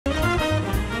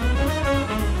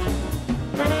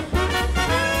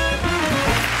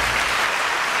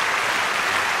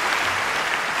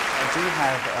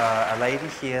have a lady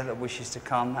here that wishes to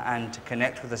come and to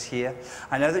connect with us here.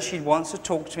 I know that she wants to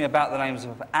talk to me about the names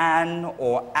of Anne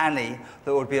or Annie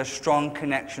that would be a strong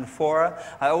connection for her.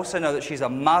 I also know that she's a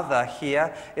mother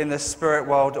here in the spirit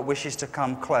world that wishes to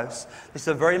come close. This is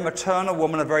a very maternal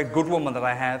woman, a very good woman that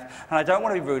I have, and I don't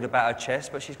want to be rude about her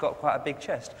chest, but she's got quite a big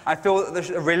chest. I feel that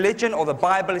the religion or the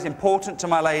Bible is important to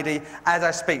my lady as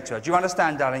I speak to her. Do you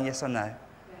understand, darling? Yes or no?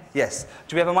 Yes.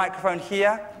 Do we have a microphone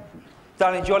here?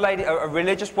 Darling, is your lady a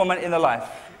religious woman in the life?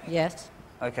 Yes.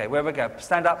 Okay, where we go?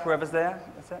 Stand up, whoever's there.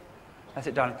 That's it. That's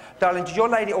it, darling. Darling, did your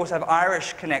lady also have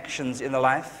Irish connections in the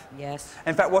life? Yes.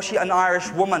 In fact, was she an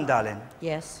Irish woman, darling?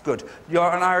 Yes. Good.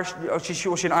 You're an Irish... Was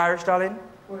she an Irish, darling?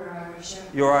 We're Irish.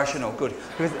 You're Irish and all. Good.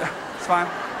 It's fine.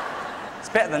 It's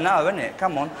better than no, isn't it?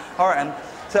 Come on. All right, and...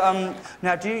 So,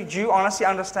 now, do you honestly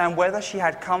understand whether she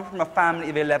had come from a family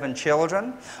of 11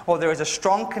 children, or there is a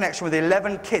strong connection with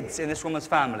 11 kids in this woman's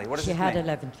family? What does she it had mean?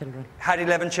 11 children. Had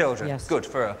 11 children? Yes. Good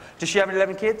for her. Does she have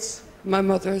 11 kids? My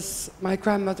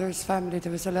grandmother's family,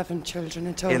 there was 11 children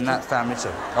in total. In that family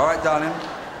too. All right, darling.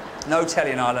 No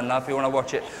telling, Ireland, love, if you want to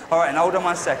watch it. All right, and hold on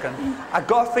 1 second. I've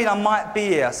got a feeling I might be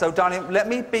here, so, darling, let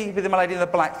me be with my lady in the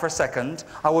black for a second.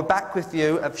 I will back with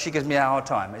you if she gives me a hard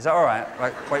time. Is that all right?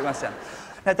 Right, wait 1 second.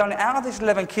 Now, darling, out of these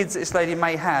 11 kids that this lady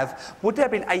may have, would there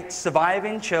have been 8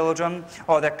 surviving children,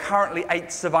 or are there currently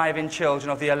 8 surviving children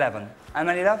of the 11? How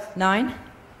many, love? 9.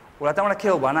 Well, I don't want to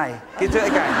kill one, eh? Do it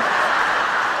again.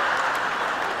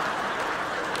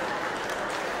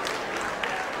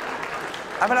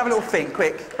 Have a little think,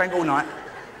 quick. Drink all night.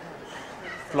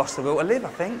 Lost the will to live, I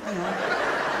think. You know.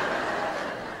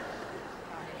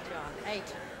 8.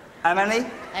 How many?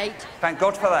 8. Thank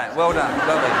God for that. Well done.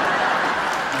 Lovely.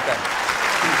 Okay.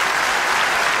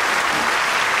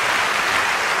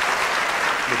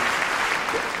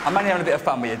 I'm only having a bit of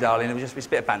fun with you, darling. It was just a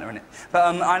bit of banter, innit? But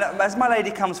I know, as my lady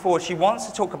comes forward, she wants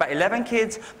to talk about 11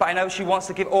 kids, but I know she wants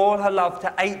to give all her love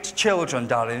to 8 children,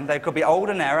 darling. They could be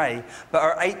older now, eh? But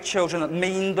are 8 children that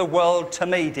mean the world to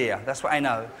me, dear. That's what I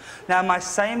know. Now, my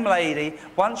same lady,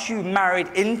 once you married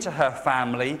into her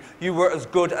family, you were as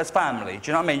good as family. Do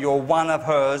you know what I mean? You're one of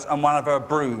hers and one of her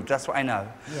brood. That's what I know.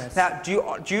 Yes. Now,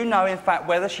 do you know, in fact,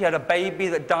 whether she had a baby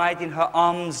that died in her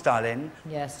arms, darling?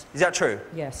 Yes. Is that true?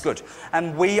 Yes. Good.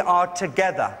 And we are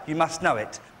together. You must know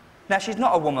it. Now, she's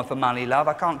not a woman for money, love.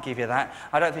 I can't give you that.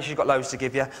 I don't think she's got loads to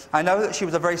give you. I know that she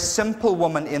was a very simple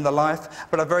woman in the life,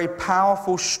 but a very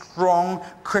powerful, strong,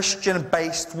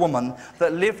 Christian-based woman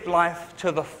that lived life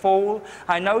to the full.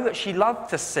 I know that she loved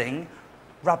to sing.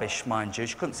 Rubbish, mind you.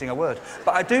 She couldn't sing a word.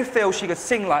 But I do feel she could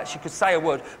sing like she could say a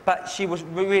word, but she was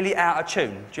really out of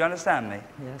tune. Do you understand me?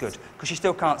 Yes. Good. Because she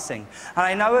still can't sing. And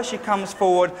I know as she comes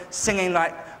forward singing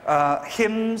like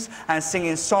hymns and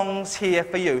singing songs here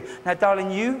for you. Now, darling,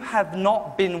 you have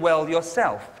not been well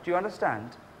yourself. Do you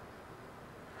understand?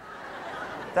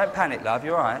 Don't panic, love.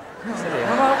 You're all right.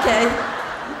 I'm okay.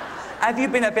 Have you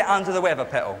been a bit under the weather,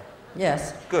 Petal?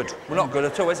 Yes. Good. Well, not good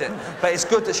at all, is it? But it's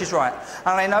good that she's right.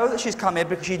 And I know that she's come here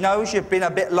because she knows you've been a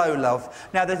bit low, love.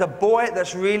 Now, there's a boy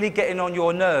that's really getting on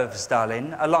your nerves,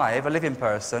 darling, alive, a living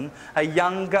person, a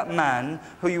younger man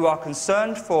who you are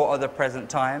concerned for at the present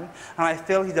time. And I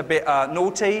feel he's a bit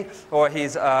naughty, or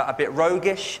he's a bit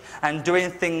roguish and doing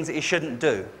things that he shouldn't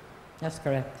do. That's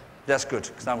correct. That's good,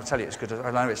 because I will tell you it's good.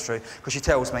 I know it's true, because she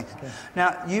tells me. Okay.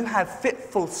 Now, you have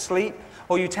fitful sleep,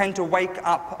 or you tend to wake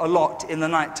up a lot in the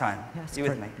night time. Yes, you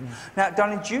with me? Yeah. Now,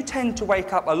 darling, do you tend to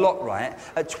wake up a lot, right,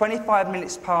 at 25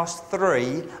 minutes past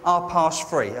 3, past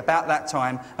 3, about that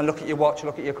time, and look at your watch,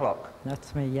 look at your clock?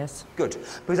 That's me, yes. Good.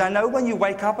 Because I know when you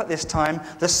wake up at this time,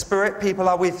 the spirit people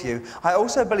are with you. I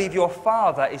also believe your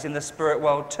father is in the spirit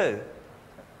world too.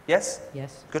 Yes?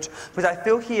 Yes. Good. Because I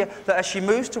feel here that as she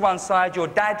moves to one side, your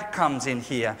dad comes in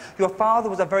here. Your father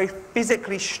was a very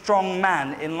physically strong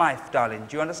man in life, darling.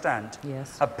 Do you understand?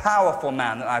 Yes. A powerful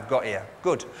man that I've got here.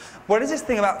 Good. What is this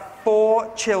thing about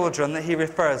 4 children that he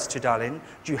refers to, darling?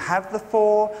 Do you have the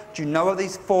 4? Do you know of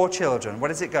these 4 children? Where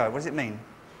does it go? What does it mean?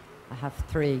 I have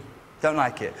 3. Don't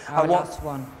like it. I lost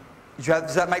 1.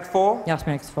 Does that make 4? Yes,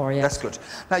 makes 4, yes. That's good.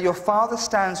 Now, your father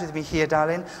stands with me here,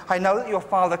 darling. I know that your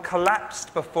father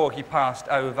collapsed before he passed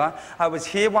over. I was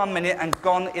here 1 minute and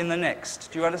gone in the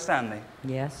next. Do you understand me?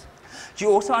 Yes. Do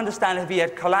you also understand if he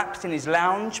had collapsed in his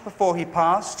lounge before he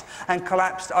passed and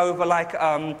collapsed over like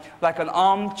an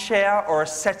armchair or a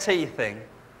settee thing?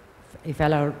 He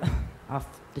fell out off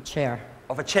the chair.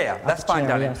 Of a chair. That's fine,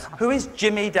 darling. Yes. Who is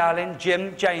Jimmy, darling?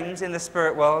 James in the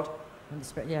spirit world? In the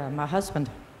spirit, yeah, my husband.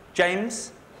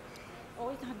 James? Oh,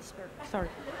 he's not in the spirit. Sorry.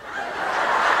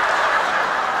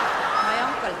 My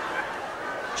uncle.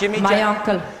 Jimmy? My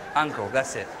uncle. Uncle,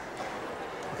 that's it.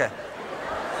 Okay.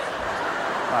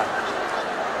 Right.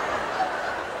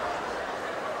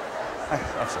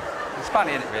 It's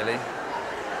funny, isn't it, really?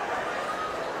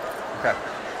 Okay.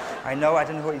 I know I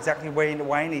don't know exactly where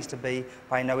he needs to be,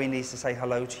 but I know he needs to say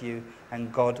hello to you,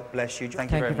 and God bless you.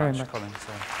 Thank you very much, Colin.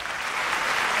 So.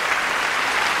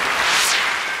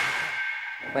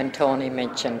 When Tony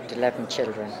mentioned 11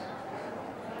 children,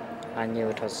 I knew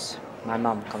it was my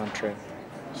mum coming through.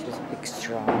 She was a big,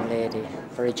 strong lady,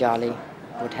 very jolly,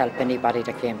 would help anybody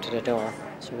that came to the door.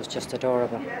 She was just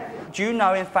adorable. Do you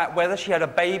know, in fact, whether she had a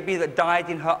baby that died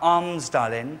in her arms,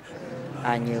 darling?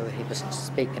 I knew he was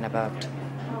speaking about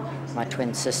my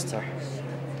twin sister.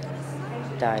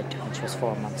 Died when she was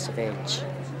 4 months of age.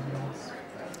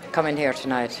 Coming here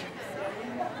tonight,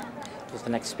 it was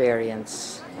an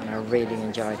experience, and I really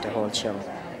enjoyed the whole show.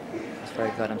 It was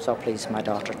very good. I'm so pleased my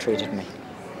daughter treated me.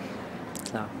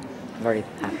 So, I'm very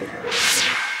happy.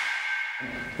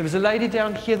 There was a lady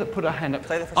down here that put her hand up.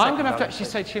 I'm going to have to actually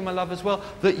say to you, my love, as well,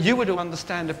 that you would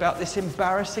understand about this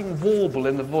embarrassing warble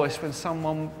in the voice when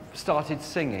someone started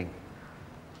singing.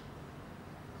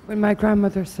 When my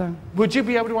grandmother sang. Would you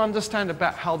be able to understand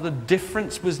about how the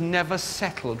difference was never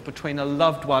settled between a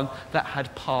loved one that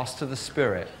had passed to the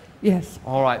spirit? Yes.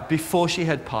 All right, before she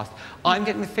had passed. I'm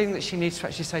getting the feeling that she needs to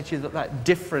actually say to you that that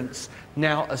difference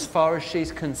now, as far as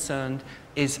she's concerned,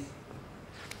 is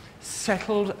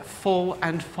settled full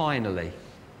and finally.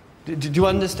 Do you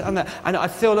understand that? And I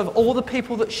feel of all the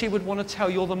people that she would want to tell,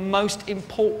 you're the most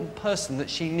important person that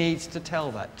she needs to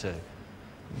tell that to.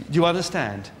 Do you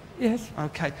understand? Yes.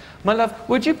 Okay. My love,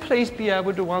 would you please be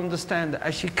able to understand that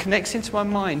as she connects into my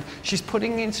mind, she's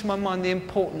putting into my mind the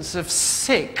importance of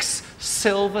 6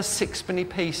 silver sixpenny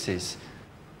pieces.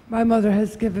 My mother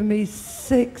has given me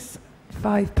 6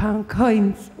 £5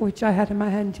 coins, which I had in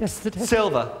my hand yesterday.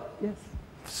 Silver? Yes.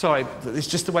 Sorry, it's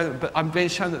just the way that, but I'm being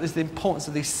shown that there's the importance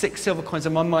of these 6 silver coins,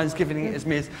 and my mind's giving it as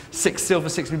me as 6 silver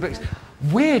sixpenny books.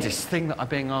 Weirdest thing that I'm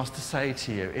being asked to say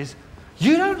to you is,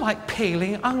 you don't like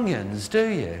peeling onions, do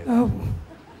you? Oh.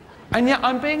 And yet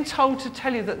I'm being told to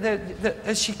tell you that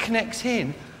as she connects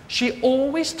in, she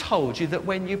always told you that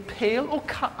when you peel or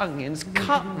cut onions,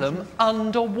 cut them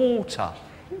underwater.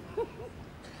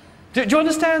 Do you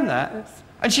understand that? Yes.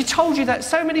 And she told you that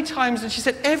so many times, and she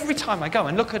said every time I go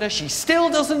and look at her, she still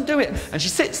doesn't do it. And she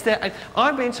sits there, and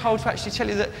I'm being told to actually tell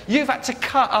you that you've had to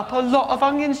cut up a lot of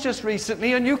onions just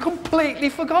recently, and you completely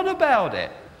forgot about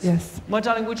it. Yes. My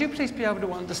darling, would you please be able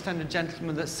to understand a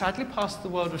gentleman that sadly passed the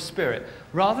world of spirit,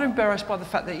 rather embarrassed by the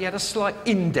fact that he had a slight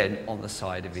indent on the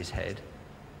side of his head?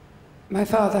 My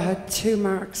father had 2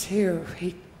 marks here.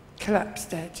 He collapsed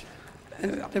dead.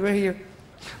 And they were here.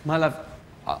 My love,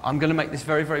 I'm going to make this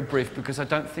very, very brief because I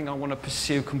don't think I want to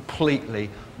pursue completely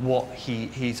what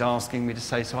he's asking me to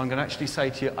say. So I'm going to actually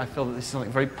say to you, I feel that this is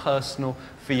something very personal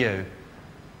for you.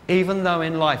 Even though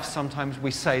in life sometimes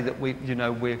we say that we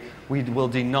will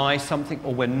deny something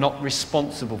or we're not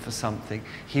responsible for something,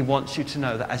 he wants you to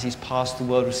know that as he's passed the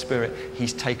world of spirit,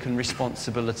 he's taken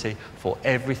responsibility for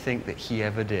everything that he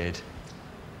ever did.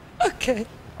 Okay.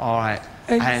 All right.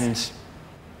 Thanks. And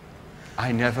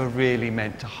I never really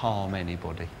meant to harm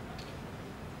anybody.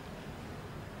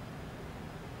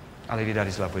 I'll leave your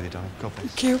daddy's love with you, darling. God bless.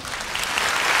 Thank you.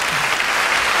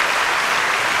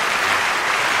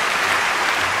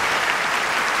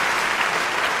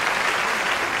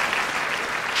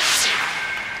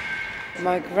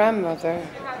 My grandmother,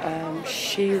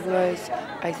 she was,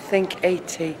 I think,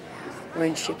 80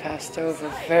 when she passed over.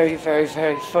 Very, very,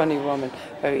 very funny woman.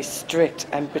 Very strict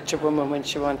and bitter woman when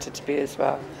she wanted to be as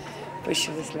well. But she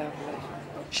was lovely.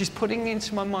 She's putting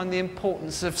into my mind the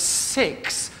importance of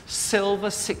 6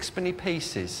 silver sixpenny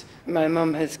pieces. My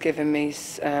mum has given me,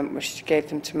 she gave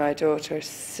them to my daughter,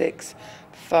 6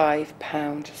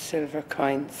 £5 silver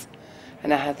coins.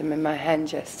 And I had them in my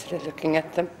hand yesterday looking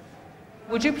at them.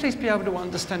 Would you please be able to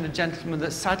understand a gentleman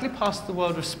that sadly passed the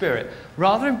world of spirit,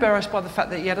 rather embarrassed by the fact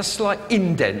that he had a slight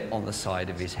indent on the side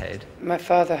of his head? My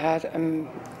father had,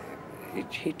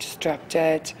 he just dropped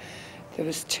dead. There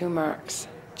was 2 marks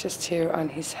just here on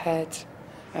his head.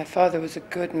 My father was a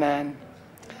good man,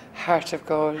 heart of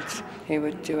gold. He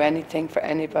would do anything for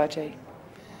anybody.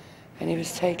 And he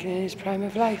was taken in his prime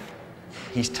of life.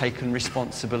 He's taken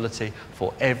responsibility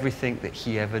for everything that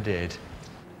he ever did.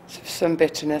 Some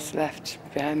bitterness left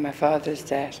behind my father's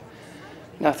death,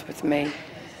 not with me.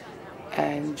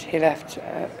 And he left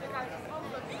a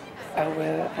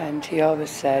will, and he always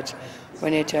said,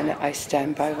 when you're done it, I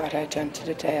stand by what I've done to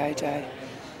the day I die.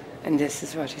 And this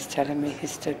is what he's telling me, he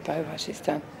stood by what he's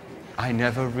done. I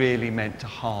never really meant to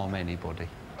harm anybody.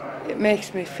 It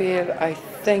makes me feel, I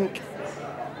think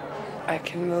I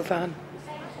can move on,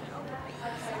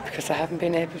 because I haven't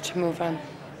been able to move on.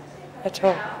 at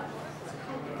all.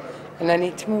 And I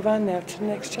need to move on now to the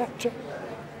next chapter.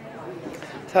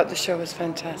 Thought the show was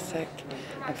fantastic.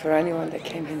 And for anyone that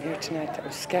came in here tonight that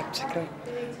was sceptical,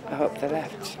 I hope they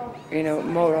left, you know,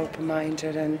 more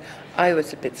open-minded. And I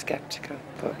was a bit sceptical,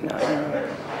 but not anymore.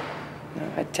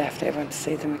 No, I definitely want to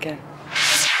see them again.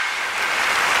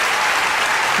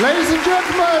 Ladies and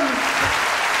gentlemen,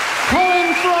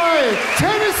 Colin Fry,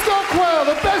 Tennis Stockwell,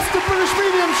 the best of British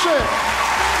mediumship.